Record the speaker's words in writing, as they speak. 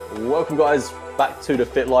Welcome guys back to The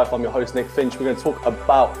Fit Life. I'm your host Nick Finch. We're going to talk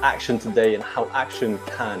about action today and how action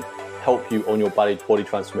can help you on your body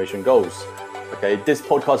transformation goals. Okay, this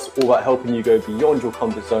podcast is all about helping you go beyond your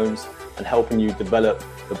comfort zones and helping you develop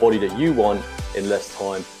the body that you want in less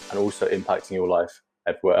time and also impacting your life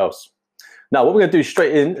everywhere else. Now, what we're going to do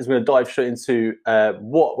straight in is we're going to dive straight into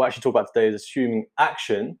what we're actually talking about today is assuming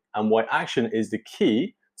action and why action is the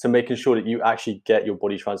key to making sure that you actually get your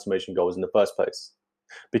body transformation goals in the first place.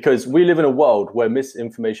 Because we live in a world where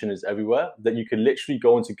misinformation is everywhere, that you can literally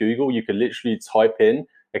go into Google, you can literally type in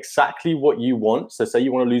exactly what you want. So say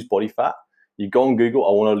you want to lose body fat, you go on Google,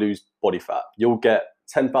 I want to lose body fat. You'll get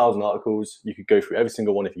 10,000 articles. You could go through every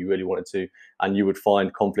single one if you really wanted to, and you would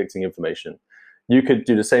find conflicting information. You could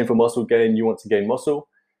do the same for muscle gain. You want to gain muscle,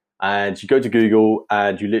 and you go to Google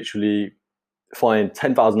and you literally find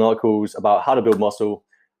 10,000 articles about how to build muscle.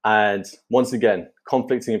 And once again,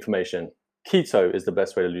 conflicting information. Keto is the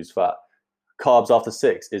best way to lose fat. Carbs after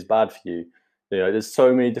 6 is bad for you. You know, there's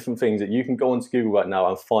so many different things that you can go onto Google right now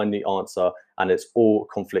and find the answer, and it's all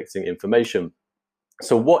conflicting information.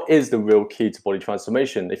 So what is the real key to body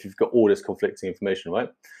transformation if you've got all this conflicting information, right?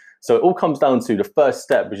 So it all comes down to the first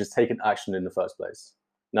step, which is taking action in the first place.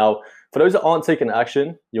 Now, for those that aren't taking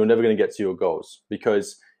action, you're never going to get to your goals,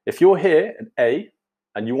 because if you're here at A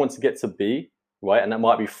and you want to get to B, right, and that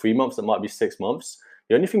might be 3 months, that might be 6 months,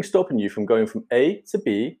 the only thing stopping you from going from A to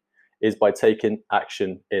B is by taking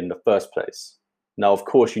action in the first place. Now, of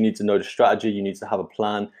course, you need to know the strategy, you need to have a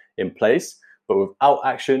plan in place, but without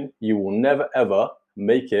action, you will never ever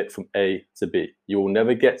make it from A to B. You will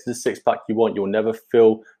never get to the six-pack you want, you'll never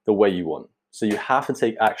feel the way you want. So you have to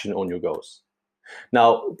take action on your goals.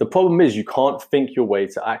 Now, the problem is you can't think your way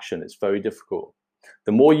to action. It's very difficult.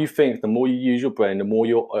 The more you think, the more you use your brain, the more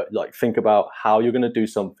you think about how you're going to do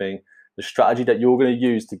something, the strategy that you're going to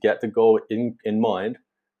use to get the goal in mind,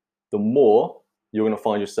 the more you're going to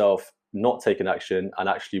find yourself not taking action and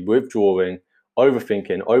actually withdrawing,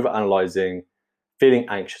 overthinking, overanalyzing, feeling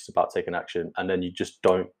anxious about taking action, and then you just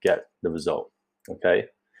don't get the result. Okay?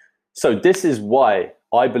 So this is why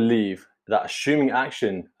I believe that assuming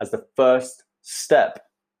action as the first step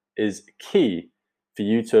is key for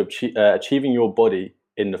you to achieving your body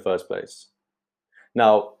in the first place.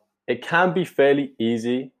 Now, it can be fairly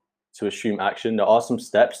easy to assume action. There are some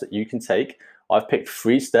steps that you can take. I've picked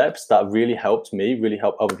 3 steps that really helped me, really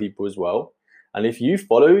help other people as well. And if you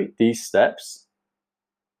follow these steps,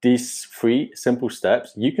 these 3 simple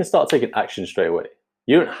steps, you can start taking action straight away.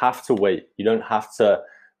 You don't have to wait. You don't have to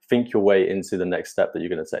think your way into the next step that you're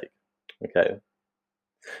going to take. Okay.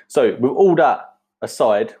 So with all that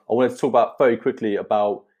aside, I wanted to talk about very quickly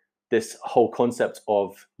about this whole concept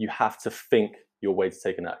of you have to think your way to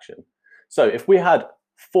take an action. So if we had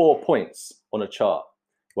 4 points on a chart,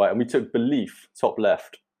 right, and we took belief, top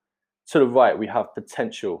left, to the right we have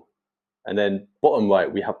potential, and then bottom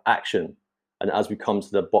right we have action, and as we come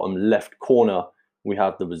to the bottom left corner we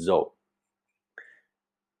have the result.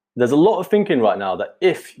 There's a lot of thinking right now that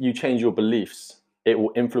if you change your beliefs, it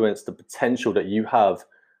will influence the potential that you have,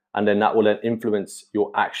 and then that will then influence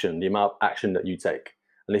your action, the amount of action that you take.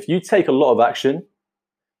 And if you take a lot of action,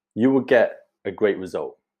 you will get a great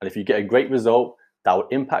result. And if you get a great result, that will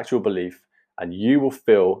impact your belief, and you will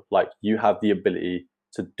feel like you have the ability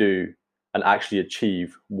to do and actually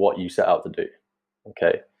achieve what you set out to do.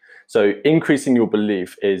 Okay, so increasing your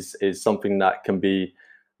belief is something that can be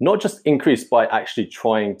not just increased by actually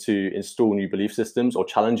trying to install new belief systems or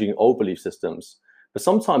challenging old belief systems, but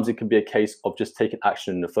sometimes it can be a case of just taking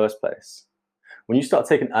action in the first place. When you start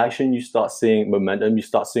taking action, you start seeing momentum, you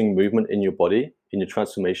start seeing movement in your body, in your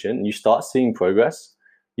transformation, and you start seeing progress.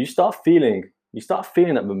 You start feeling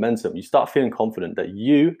that momentum, you start feeling confident that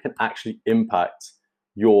you can actually impact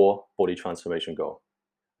your body transformation goal.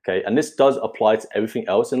 Okay, and this does apply to everything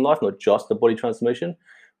else in life, not just the body transformation,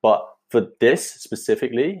 but for this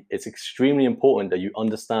specifically, it's extremely important that you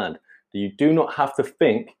understand that you do not have to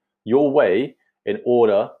think your way in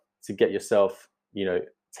order to get yourself,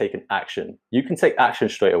 taking action. You can take action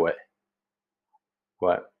straight away,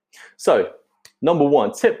 right? So number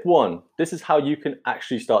 1, tip 1, this is how you can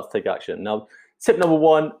actually start to take action. Now, tip number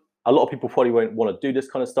 1, a lot of people probably won't want to do this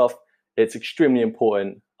kind of stuff. It's extremely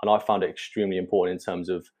important, and I found it extremely important in terms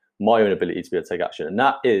of my own ability to be able to take action, and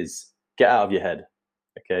that is get out of your head.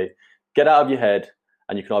 Okay, get out of your head,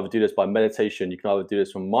 and you can either do this by meditation, you can either do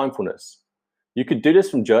this from mindfulness, you could do this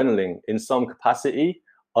from journaling in some capacity.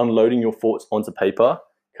 Unloading your thoughts onto paper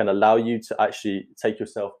can allow you to actually take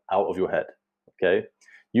yourself out of your head. Okay,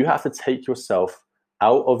 you have to take yourself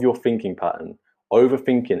out of your thinking pattern,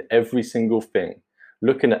 overthinking every single thing.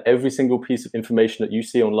 looking at every single piece of information that you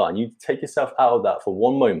see online. You take yourself out of that for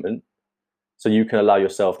one moment so you can allow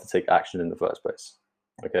yourself to take action in the first place.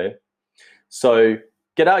 Okay? So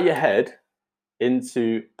get out of your head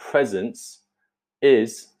into presence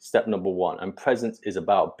is step number one. And presence is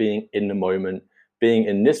about being in the moment, being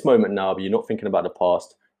in this moment now, but you're not thinking about the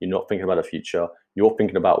past, you're not thinking about the future, you're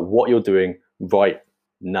thinking about what you're doing right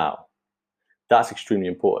now. That's extremely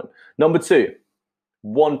important. Number two,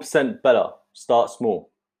 1% better. Start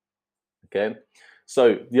small. Okay?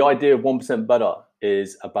 So the idea of 1% better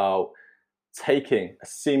is about taking a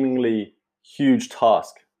seemingly huge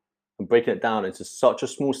task and breaking it down into such a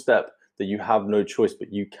small step that you have no choice,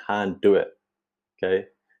 but you can do it. Okay?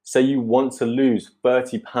 Say you want to lose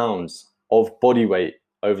 30 pounds of body weight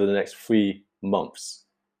over the next 3 months.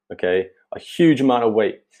 Okay? A huge amount of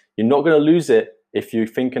weight. You're not going to lose it if you're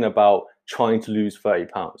thinking about trying to lose 30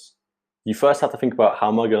 pounds. You first have to think about, how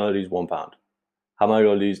am I going to lose 1 pound? How am I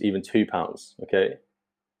going to lose even 2 pounds? Okay?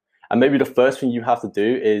 And maybe the first thing you have to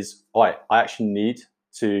do is, all right, I actually need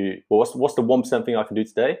to, well, what's the 1% thing I can do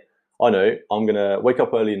today? I know I'm going to wake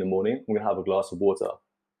up early in the morning. I'm going to have a glass of water.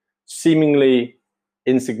 Seemingly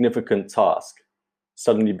insignificant task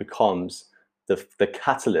suddenly becomes the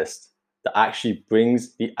catalyst that actually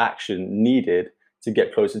brings the action needed to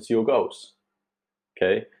get closer to your goals.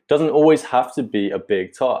 Okay? Doesn't always have to be a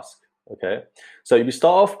big task. Okay? So if you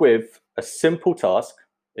start off with a simple task,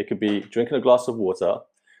 it could be drinking a glass of water,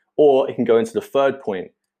 or it can go into the third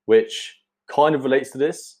point, which kind of relates to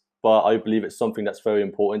this, but I believe it's something that's very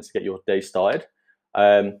important to get your day started.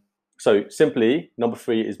 So simply, number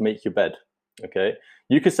 3 is make your bed. Okay?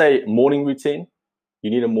 You could say morning routine.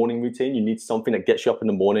 You need a morning routine. You need something that gets you up in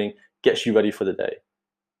the morning, gets you ready for the day.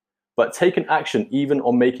 But take an action even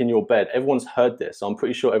on making your bed. Everyone's heard this. I'm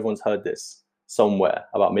pretty sure everyone's heard this somewhere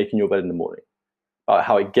about making your bed in the morning, about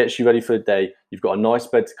how it gets you ready for the day. You've got a nice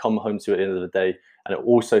bed to come home to at the end of the day, and it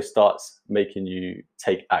also starts making you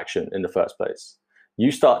take action in the first place.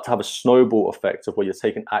 You start to have a snowball effect of where you're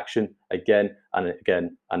taking action again and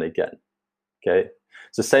again and again. Okay?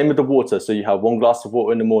 It's the same with the water. So you have 1 glass of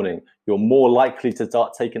water in the morning. You're more likely to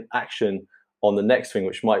start taking action on the next thing,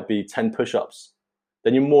 which might be 10 push-ups.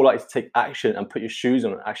 Then you're more likely to take action and put your shoes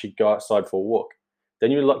on and actually go outside for a walk. Then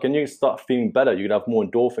you're going to start feeling better. You're going to have more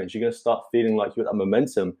endorphins. You're going to start feeling like you have that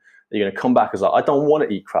momentum. You're going to come back as like, I don't want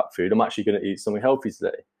to eat crap food. I'm actually going to eat something healthy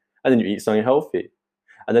today. And then you eat something healthy.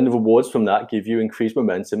 And then the rewards from that give you increased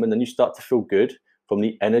momentum. And then you start to feel good from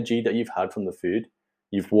the energy that you've had from the food.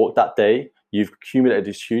 You've walked that day. You've accumulated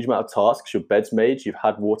this huge amount of tasks. Your bed's made. You've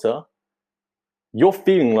had water. You're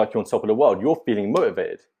feeling like you're on top of the world. You're feeling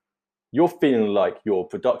motivated. You're feeling like you're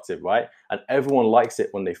productive, right? And everyone likes it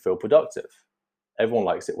when they feel productive. Everyone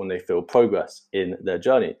likes it when they feel progress in their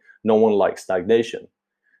journey. No one likes stagnation.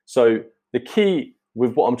 So the key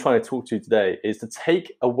with what I'm trying to talk to you today is to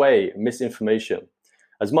take away misinformation.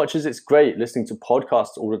 As much as it's great listening to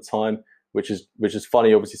podcasts all the time, which is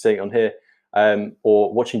funny, obviously saying it on here,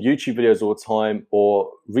 or watching YouTube videos all the time,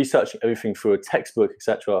 or researching everything through a textbook,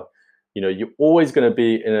 etc. You know, you're always going to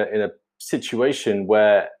be in a situation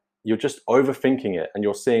where you're just overthinking it, and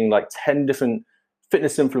you're seeing like 10 different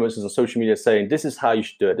fitness influencers on social media saying, this is how you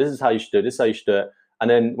should do it, this is how you should do it, this is how you should do it. And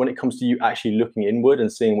then when it comes to you actually looking inward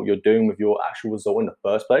and seeing what you're doing with your actual result in the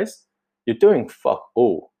first place, you're doing fuck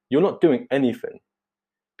all. You're not doing anything,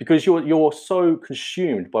 because you're so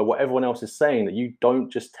consumed by what everyone else is saying that you don't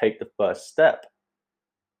just take the first step.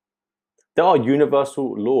 There are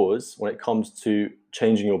universal laws when it comes to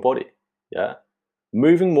changing your body. Yeah.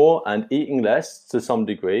 Moving more and eating less to some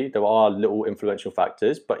degree, there are little influential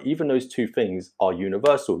factors, but even those two things are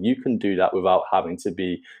universal. You can do that without having to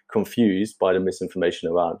be confused by the misinformation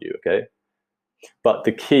around you, okay? But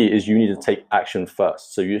the key is you need to take action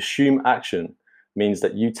first. So you assume action means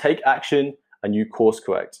that you take action and you course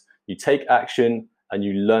correct. You take action and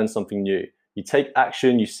you learn something new. You take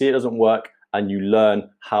action, you see it doesn't work, and you learn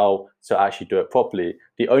how to actually do it properly.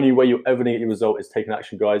 The only way you're ever going to get your result is taking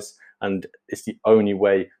action, guys. And it's the only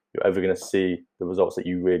way you're ever going to see the results that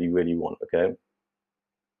you really, really want, okay?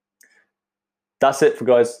 That's it for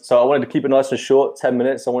guys. So I wanted to keep it nice and short, 10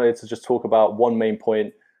 minutes. I wanted to just talk about one main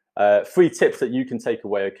point, 3 tips that you can take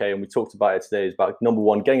away, okay? And we talked about it today. Is about number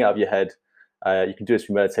 1, getting out of your head. You can do this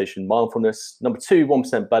through meditation, mindfulness. Number 2,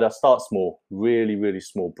 1% better. Start small, really, really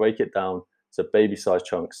small. Break it down to baby-sized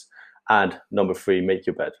chunks. And number 3, make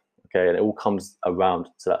your bed, okay? And it all comes around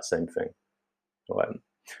to that same thing, all right?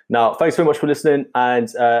 Now, thanks very much for listening. And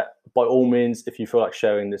by all means, if you feel like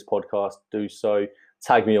sharing this podcast, do so.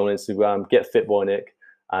 Tag me on Instagram, Get Fit by Nick.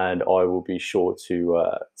 and I will be sure to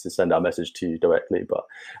send that message to you directly. But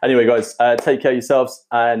anyway, guys, take care of yourselves,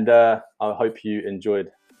 and I hope you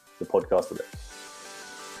enjoyed the podcast today.